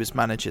Lewington when he was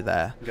manager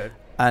there? Okay.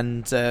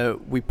 And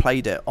we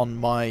played it on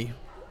my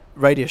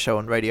radio show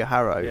on Radio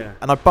Harrow,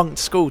 and I bunked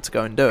school to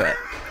go and do it.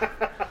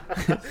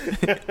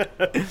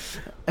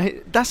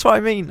 That's what I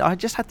mean. I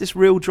just had this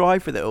real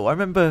drive with it all. I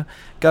remember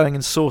going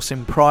and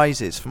sourcing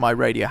prizes for my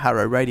Radio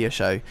Harrow radio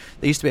show.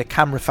 There used to be a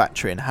camera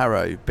factory in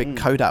Harrow, big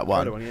Kodak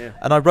one,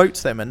 and I wrote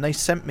to them and they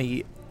sent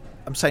me,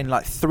 I'm saying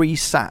like 3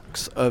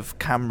 sacks of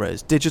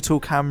cameras, digital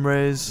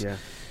cameras,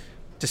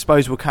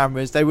 disposable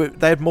cameras. They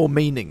had more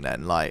meaning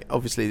then. Like,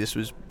 obviously this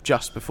was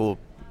just before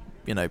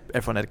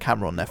everyone had a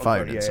camera on their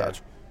phone and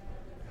such.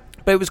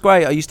 But it was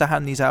great. I used to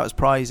hand these out as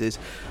prizes.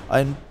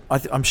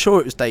 I'm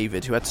sure it was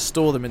David who had to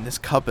store them in this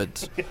cupboard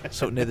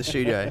sort of near the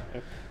studio.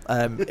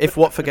 If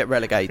Watford get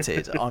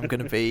relegated, I'm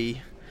going to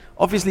be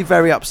obviously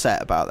very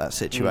upset about that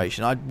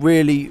situation.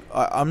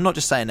 I'm not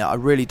just saying that. I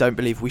really don't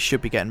believe we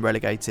should be getting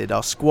relegated.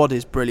 Our squad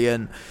is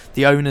brilliant.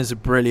 The owners are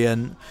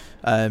brilliant.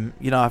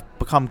 I've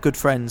become good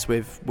friends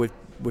with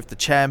the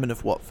chairman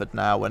of Watford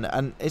now,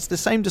 and it's the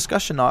same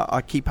discussion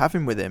I keep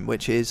having with him,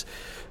 which is,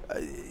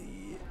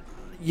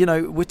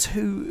 we're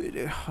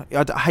too...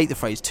 I hate the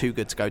phrase too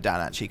good to go down,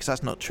 actually, because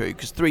that's not true,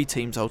 because 3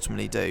 teams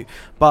ultimately do.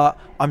 But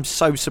I'm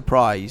so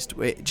surprised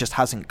it just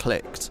hasn't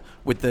clicked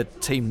with the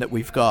team that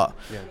we've got.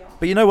 Yeah.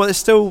 But you know what? There's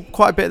still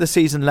quite a bit of the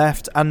season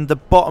left, and the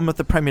bottom of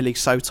the Premier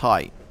League's so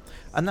tight.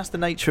 And that's the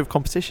nature of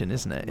competition,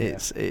 isn't it?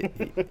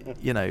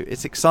 Yeah.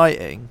 It's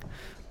exciting.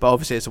 But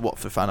obviously, as a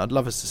Watford fan, I'd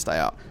love us to stay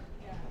up.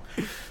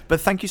 But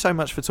thank you so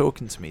much for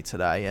talking to me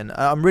today, and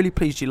I'm really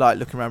pleased you like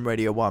looking around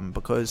Radio 1,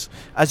 because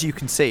as you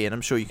can see, and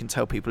I'm sure you can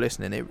tell people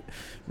listening,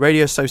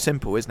 radio's so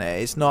simple, isn't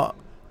it?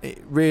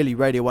 Really,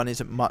 Radio 1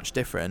 isn't much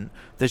different.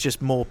 There's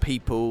just more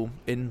people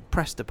in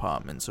press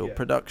departments or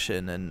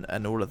production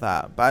and all of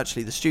that. But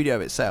actually the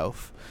studio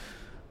itself,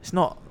 it's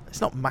not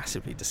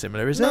massively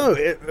dissimilar, is it?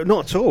 No,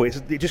 not at all. It's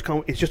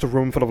just a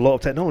room full of a lot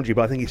of technology,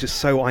 but I think it's just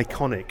so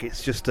iconic.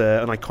 It's just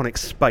an iconic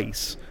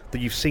space that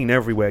you've seen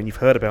everywhere and you've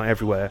heard about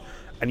everywhere.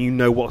 And you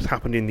know what's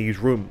happened in these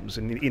rooms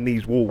and in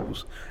these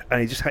walls,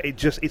 and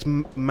it's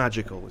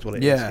magical. Is what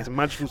it is. It's a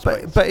magical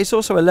space. But it's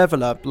also a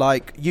level up.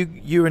 Like you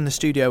were in the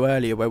studio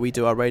earlier where we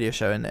do our radio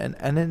show, and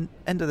then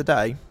end of the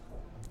day,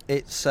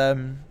 it's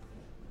we're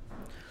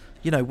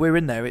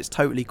in there. It's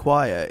totally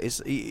quiet.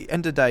 It's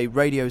end of the day,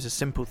 radio is a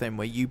simple thing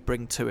where you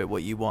bring to it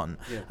what you want,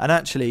 and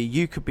actually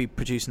you could be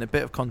producing a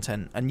bit of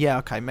content, and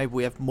maybe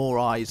we have more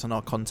eyes on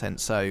our content,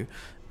 so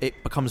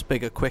it becomes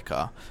bigger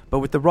quicker. But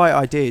with the right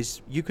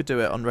ideas, you could do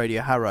it on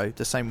Radio Harrow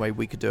the same way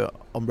we could do it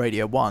on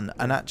Radio 1,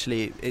 and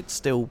actually it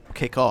still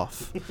kick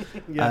off.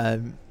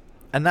 And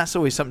that's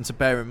always something to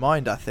bear in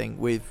mind, I think,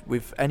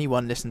 with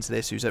anyone listening to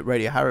this who's at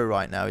Radio Harrow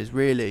right now, is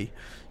really,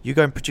 you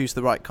go and produce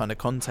the right kind of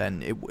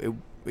content,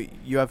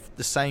 you have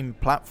the same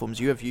platforms.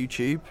 You have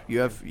YouTube. You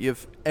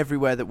have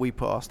everywhere that we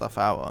put our stuff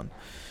out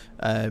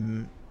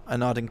on,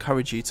 and I'd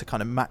encourage you to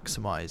kind of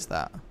maximise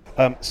that.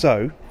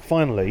 So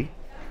finally,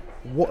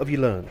 what have you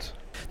learned?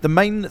 The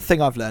main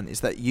thing I've learned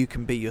is that you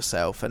can be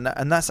yourself, and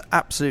that's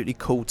absolutely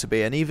cool to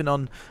be. And even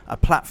on a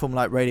platform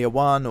like Radio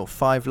 1 or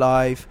 5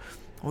 Live,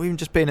 or even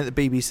just being at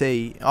the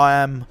BBC, I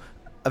am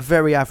a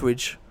very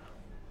average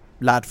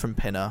lad from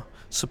Pinner,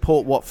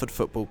 support Watford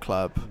Football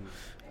Club.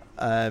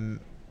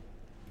 I'm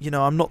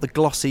not the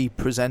glossy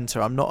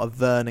presenter. I'm not a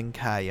Vernon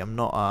Kay. I'm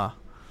not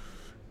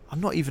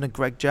even a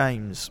Greg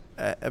James.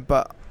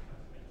 But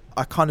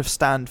I kind of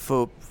stand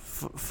for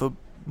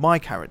my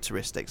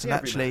characteristics, and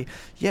actually,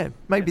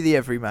 maybe the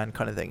everyman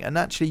kind of thing. And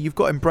actually, you've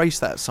got to embrace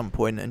that at some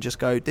point and just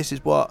go, this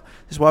is what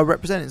I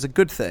represent. It's a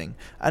good thing,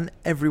 and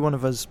every one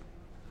of us,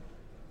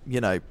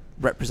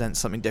 represents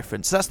something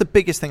different. So that's the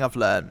biggest thing I've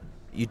learned.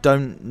 You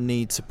don't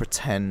need to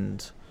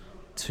pretend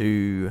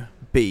to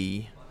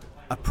be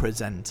a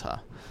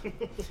presenter.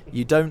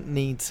 You don't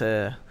need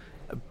to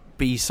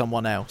be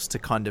someone else to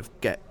kind of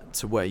get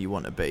to where you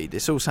want to be.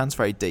 This all sounds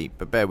very deep,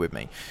 but bear with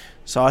me.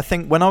 So I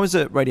think when I was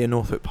at Radio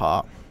Northwood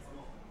Park,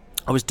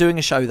 I was doing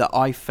a show that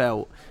I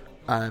felt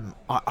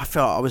I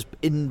felt I was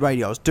in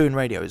radio. I was doing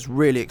radio. It was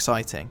really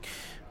exciting.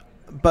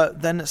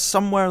 But then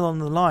somewhere along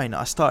the line,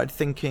 I started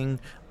thinking,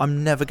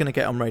 I'm never going to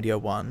get on Radio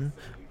 1.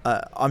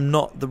 I'm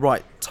not the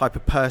right type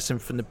of person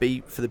for the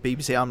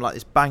BBC. I'm like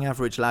this bang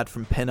average lad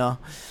from Pinner.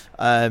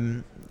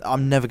 I'm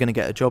never going to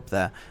get a job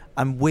there.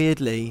 And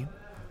weirdly,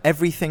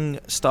 everything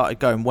started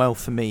going well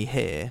for me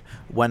here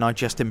when I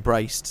just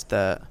embraced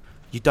that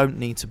you don't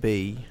need to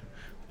be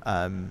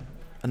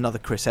another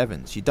Chris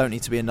Evans. You don't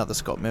need to be another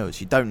Scott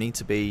Mills. You don't need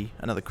to be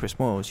another Chris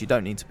Moores. You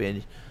don't need to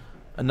be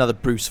another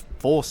Bruce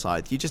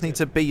Forsyth. You just need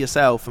to be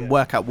yourself and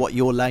work out what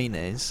your lane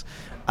is,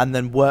 and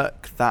then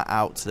work that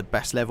out to the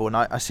best level. And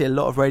I see a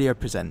lot of radio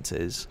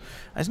presenters,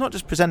 and it's not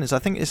just presenters, I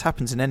think this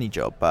happens in any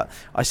job, but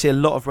I see a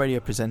lot of radio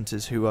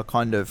presenters who are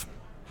kind of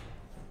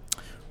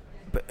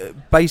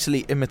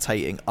basically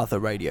imitating other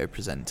radio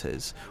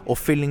presenters, or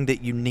feeling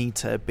that you need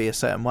to be a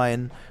certain way,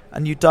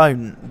 and you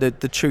don't.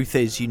 The truth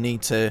is, you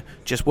need to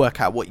just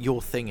work out what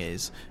your thing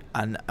is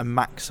and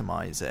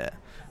maximise it.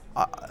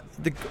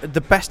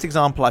 The best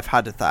example I've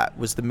had of that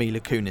was the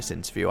Mila Kunis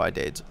interview I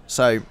did.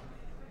 So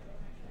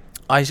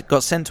I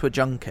got sent to a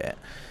junket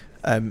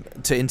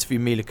to interview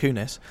Mila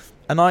Kunis,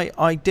 and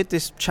I did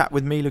this chat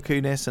with Mila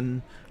Kunis,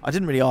 and I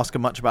didn't really ask her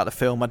much about the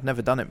film. I'd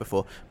never done it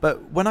before.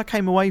 But when I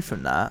came away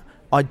from that,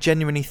 I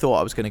genuinely thought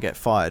I was going to get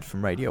fired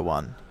from Radio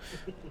 1.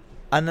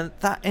 And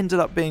that ended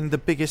up being the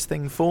biggest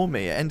thing for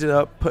me. It ended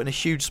up putting a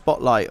huge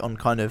spotlight on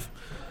kind of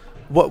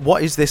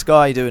what is this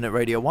guy doing at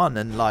Radio 1,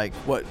 and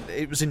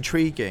it was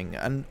intriguing,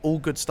 and all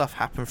good stuff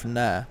happened from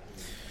there.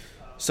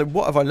 So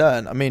what have I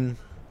learned? I mean,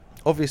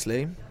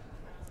 obviously,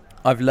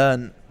 I've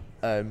learned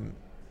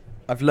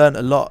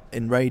a lot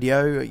in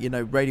radio.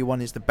 Radio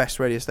 1 is the best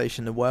radio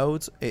station in the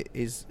world.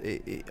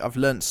 I've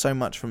learned so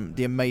much from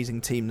the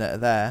amazing team that are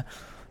there.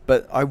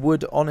 But I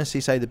would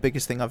honestly say the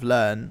biggest thing I've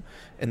learned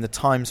in the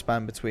time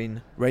span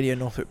between Radio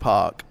Northwood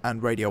Park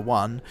and Radio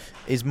 1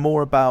 is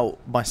more about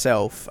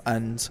myself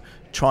and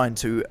trying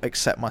to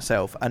accept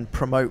myself and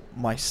promote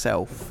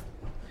myself.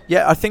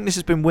 Yeah, I think this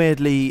has been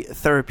weirdly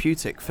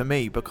therapeutic for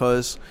me,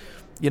 because,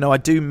 I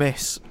do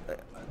miss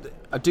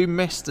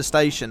the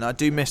station. I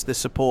do miss the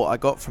support I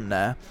got from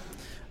there.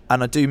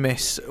 And I do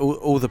miss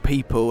all the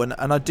people. And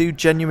I do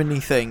genuinely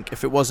think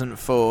if it wasn't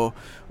for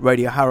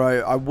Radio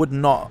Harrow, I would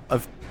not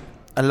have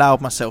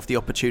allowed myself the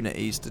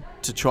opportunities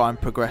to try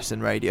and progress in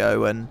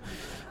radio. And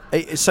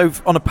so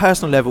on a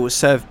personal level, it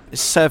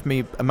served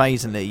me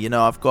amazingly.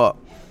 I've got,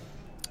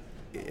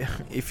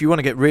 if you want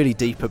to get really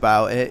deep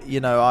about it,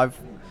 I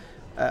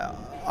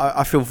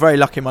feel very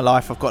lucky in my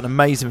life. I've got an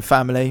amazing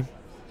family,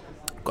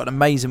 I've got an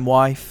amazing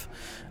wife,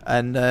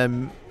 and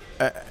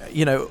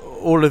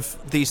all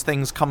of these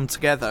things come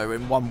together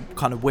in one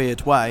kind of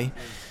weird way.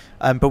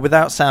 But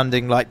without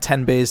sounding like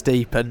 10 beers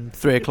deep and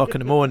 3 o'clock in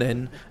the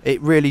morning,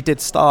 it really did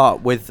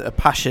start with a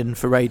passion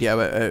for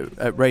radio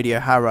at Radio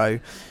Harrow.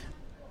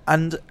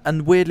 And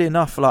weirdly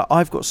enough,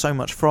 I've got so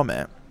much from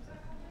it.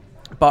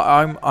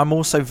 But I'm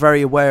also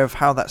very aware of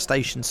how that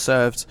station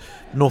served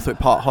Northwood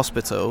Park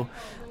Hospital,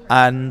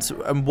 and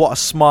what a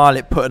smile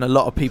it put in a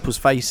lot of people's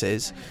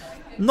faces.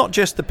 Not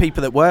just the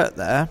people that worked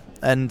there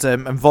and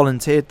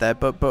volunteered there,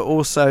 but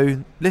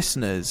also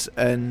listeners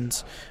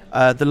and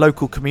the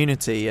local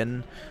community.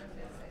 And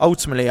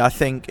ultimately, I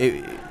think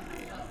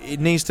it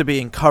needs to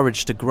be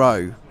encouraged to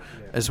grow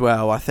as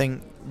well. I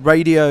think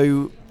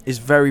radio is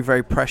very,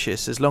 very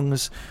precious as long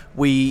as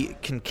we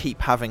can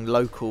keep having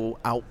local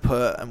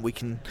output, and we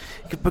can,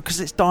 because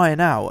it's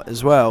dying out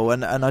as well.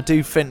 And I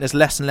do think there's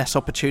less and less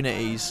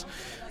opportunities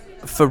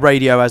for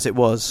radio as it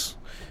was.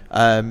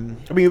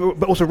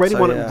 But also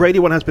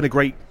Radio 1 has been a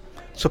great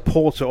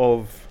supporter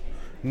of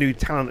new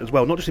talent as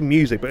well, not just in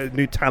music, but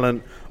new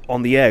talent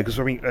on the air. Because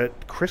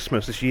at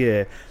Christmas this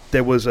year,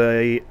 there was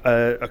a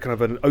kind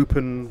of an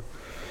open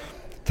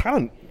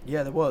talent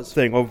Yeah, there was.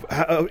 thing of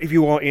if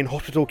you are in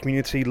hospital,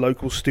 community,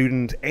 local,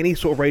 student, any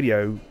sort of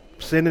radio,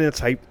 send in a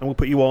tape and we'll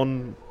put you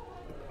on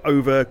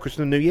over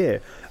Christmas and New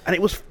Year. And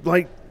it was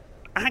like,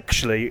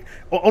 actually,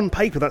 on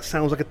paper that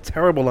sounds like a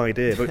terrible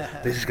idea, but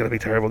this is going to be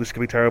terrible, this is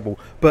going to be terrible.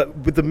 But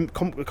with the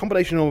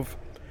combination of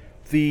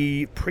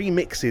the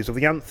pre-mixes of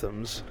the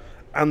anthems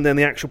and then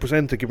the actual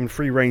presenter given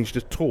free range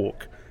to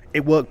talk,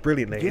 it worked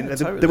brilliantly. Yeah,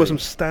 totally. There were some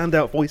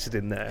standout voices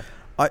in there.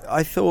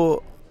 I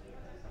thought,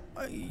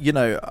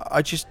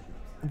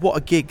 what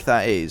a gig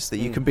that is, that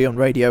you can be on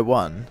Radio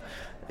 1,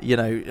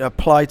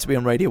 apply to be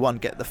on Radio 1,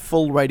 get the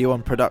full Radio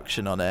 1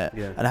 production on it,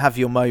 and have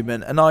your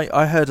moment. And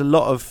I heard a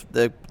lot of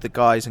the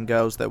guys and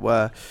girls that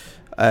were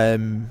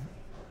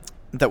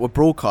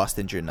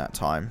broadcasting during that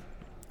time,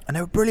 and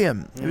they were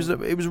brilliant. It was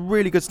a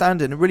really good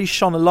stand-in. It really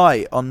shone a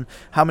light on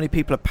how many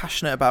people are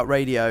passionate about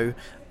radio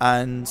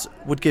and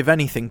would give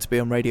anything to be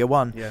on Radio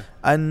 1. Yeah.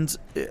 And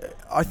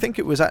I think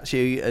it was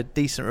actually a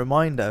decent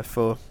reminder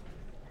for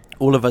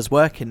all of us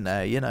working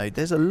there.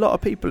 There's a lot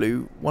of people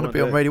who want to be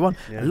on Radio 1.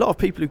 Yeah. A lot of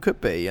people who could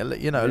be. A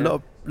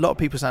lot of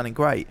people sounding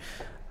great.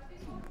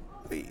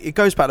 It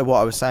goes back to what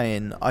I was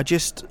saying. I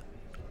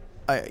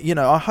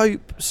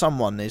hope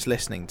someone is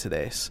listening to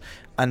this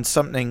and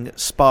something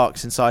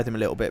sparks inside them a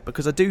little bit,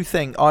 because I do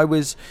think I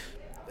was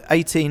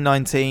 18,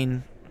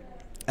 19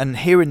 and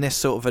hearing this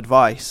sort of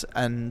advice,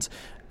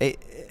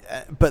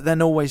 but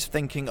then always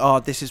thinking,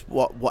 this is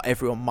what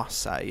everyone must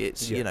say.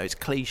 It's it's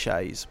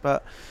cliches,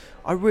 but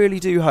I really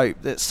do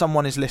hope that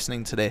someone is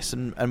listening to this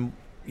and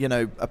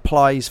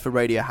applies for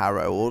Radio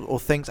Harrow or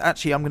thinks,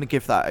 actually, I'm going to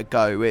give that a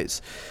go.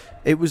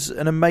 It was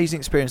an amazing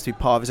experience to be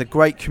part of. It's a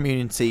great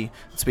community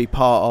to be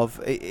part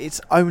of. It's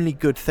only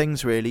good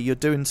things, really. You're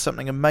doing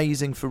something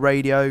amazing for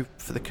radio,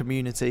 for the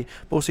community,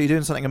 but also you're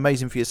doing something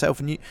amazing for yourself.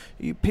 And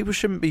people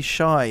shouldn't be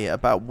shy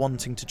about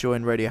wanting to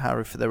join Radio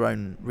Harrow for their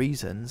own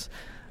reasons.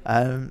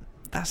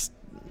 That's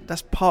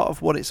part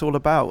of what it's all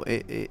about.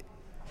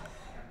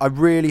 I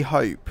really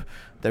hope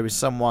there is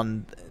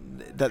someone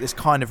that this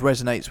kind of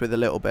resonates with a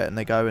little bit and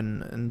they go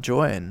and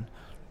join.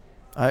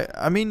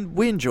 I mean,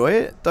 we enjoy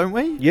it, don't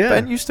we? Yeah.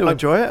 Ben, you still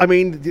enjoy it? I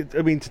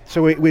mean,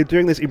 so we're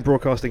doing this in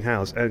Broadcasting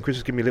House, and Chris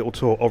has given me a little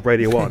tour of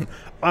Radio 1.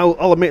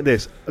 I'll admit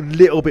this, a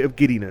little bit of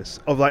giddiness,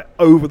 of like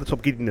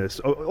over-the-top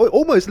giddiness,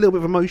 almost a little bit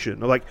of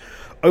emotion, of like,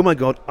 oh my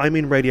God, I'm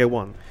in Radio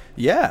 1.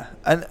 Yeah,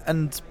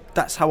 and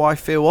that's how I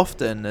feel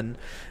often, and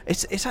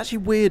it's actually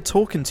weird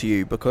talking to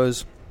you,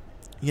 because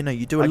you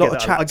do a lot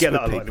of chats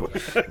with people.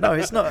 No,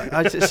 it's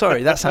not.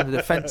 Sorry, that sounded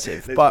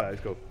offensive,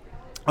 but cool.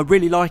 I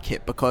really like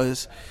it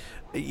because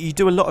you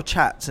do a lot of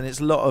chats, and it's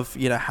a lot of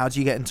how do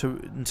you get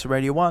into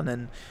Radio 1,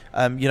 and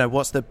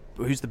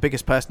who's the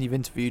biggest person you've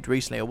interviewed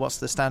recently, or what's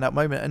the standout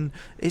moment, and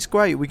it's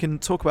great. We can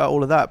talk about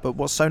all of that, but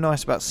what's so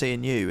nice about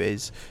seeing you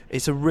is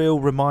it's a real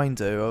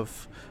reminder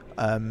of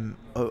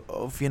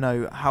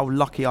how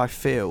lucky I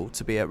feel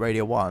to be at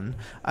Radio 1,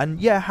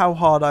 and how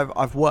hard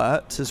I've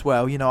worked as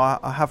well.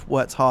 I have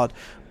worked hard,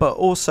 but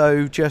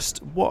also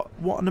just what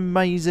an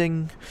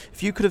amazing.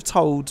 If you could have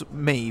told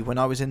me when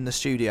I was in the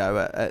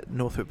studio at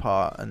Northwood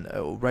Park and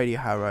Radio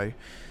Harrow,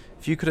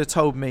 if you could have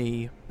told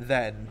me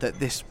then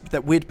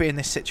that we'd be in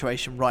this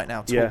situation right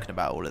now talking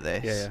about all of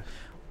this,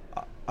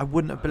 I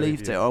wouldn't have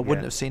believed it, or I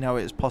wouldn't have seen how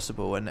it was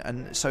possible,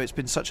 and so it's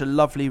been such a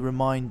lovely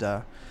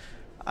reminder.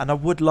 And I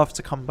would love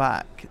to come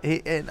back.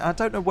 I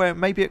don't know where.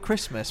 Maybe at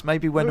Christmas.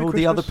 Maybe when all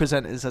the other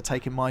presenters are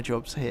taking my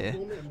jobs here.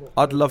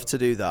 I'd love to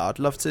do that.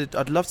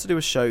 I'd love to do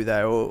a show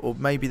there, or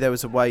maybe there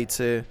was a way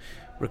to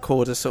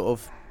record a sort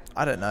of,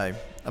 I don't know,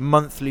 a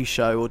monthly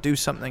show, or do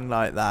something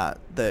like that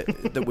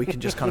we can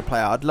just kind of play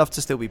out. I'd love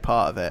to still be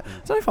part of it. I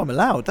don't know if I'm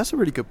allowed. That's a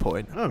really good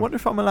point. I wonder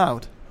if I'm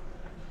allowed.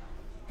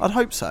 I'd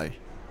hope so.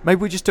 Maybe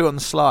we just do it on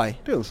the sly.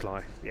 Do it on the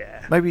sly,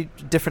 yeah. Maybe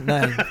different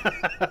name.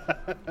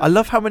 I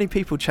love how many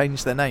people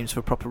change their names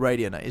for proper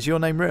radio names. Is your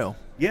name real?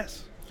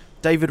 Yes.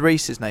 David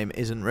Reese's name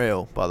isn't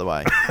real, by the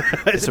way.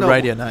 It's a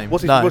radio name.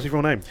 What's his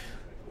real name?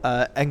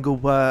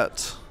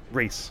 Engelbert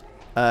Reese.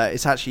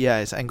 It's actually,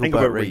 it's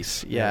Engelbert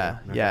Reese.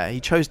 Yeah.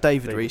 He chose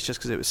David Reese just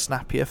because it was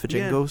snappier for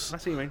jingles. Yeah, I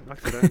see what you mean. I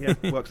can do that.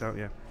 Yeah, works out,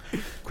 yeah.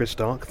 Chris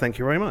Stark, thank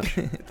you very much.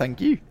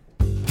 Thank you.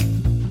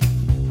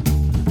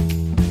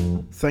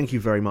 Thank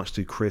you very much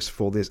to Chris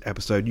for this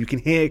episode. You can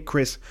hear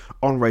Chris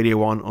on Radio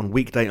 1 on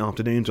weekday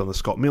afternoons on The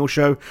Scott Mill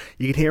Show.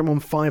 You can hear him on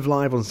 5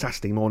 Live on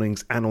Saturday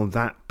mornings and on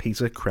That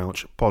Peter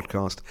Crouch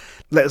podcast.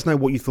 Let us know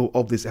what you thought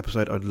of this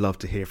episode. I'd love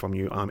to hear from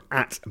you. I'm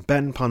at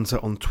Ben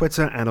Punter on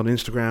Twitter and on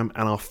Instagram,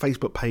 and our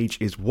Facebook page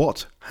is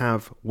What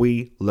Have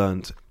We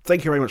Learnt.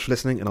 Thank you very much for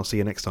listening, and I'll see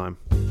you next time.